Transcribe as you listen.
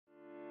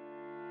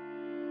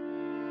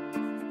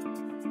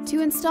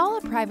To install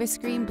a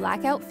Privascreen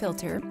blackout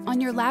filter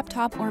on your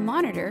laptop or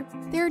monitor,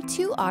 there are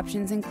two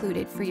options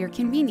included for your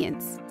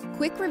convenience: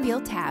 quick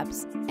reveal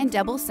tabs and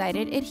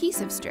double-sided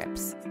adhesive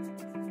strips.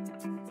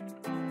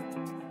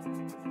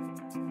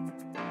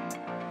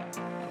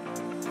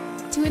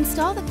 To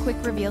install the quick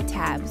reveal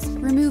tabs,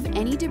 remove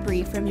any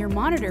debris from your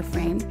monitor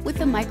frame with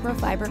the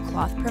microfiber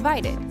cloth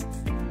provided.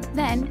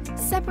 Then,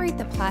 separate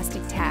the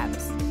plastic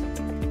tabs.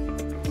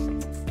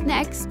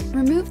 Next,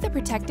 remove the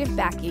protective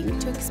backing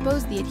to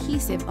expose the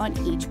adhesive on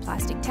each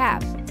plastic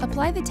tab.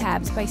 Apply the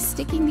tabs by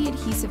sticking the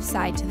adhesive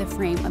side to the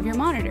frame of your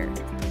monitor.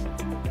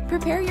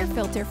 Prepare your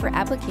filter for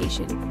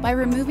application by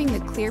removing the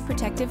clear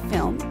protective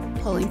film,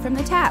 pulling from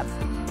the tab.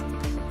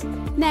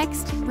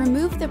 Next,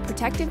 remove the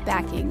protective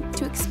backing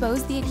to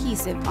expose the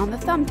adhesive on the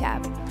thumb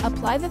tab.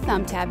 Apply the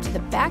thumb tab to the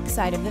back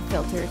side of the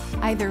filter,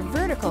 either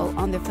vertical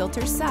on the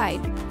filter's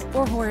side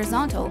or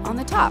horizontal on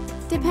the top,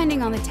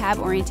 depending on the tab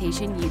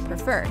orientation you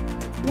prefer.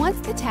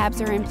 Once the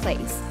tabs are in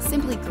place,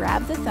 simply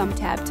grab the thumb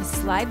tab to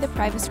slide the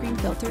Privascreen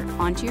filter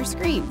onto your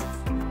screen.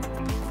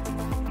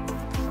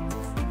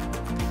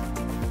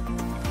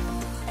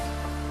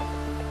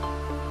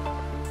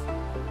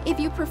 If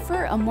you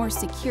prefer a more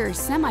secure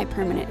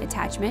semi-permanent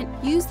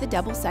attachment, use the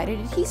double-sided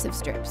adhesive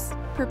strips.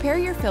 Prepare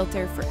your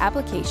filter for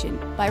application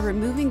by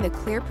removing the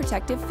clear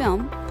protective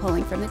film,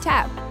 pulling from the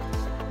tab.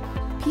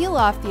 Peel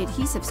off the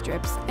adhesive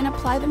strips and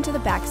apply them to the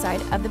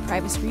backside of the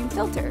Privascreen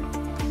filter.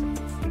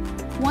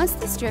 Once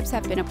the strips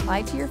have been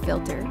applied to your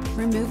filter,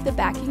 remove the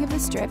backing of the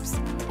strips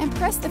and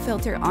press the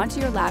filter onto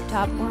your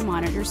laptop or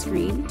monitor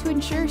screen to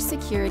ensure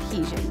secure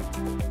adhesion.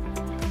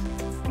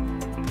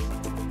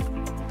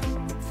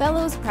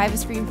 Fellowes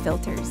Privascreen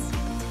filters.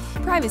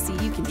 Privacy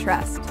you can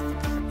trust.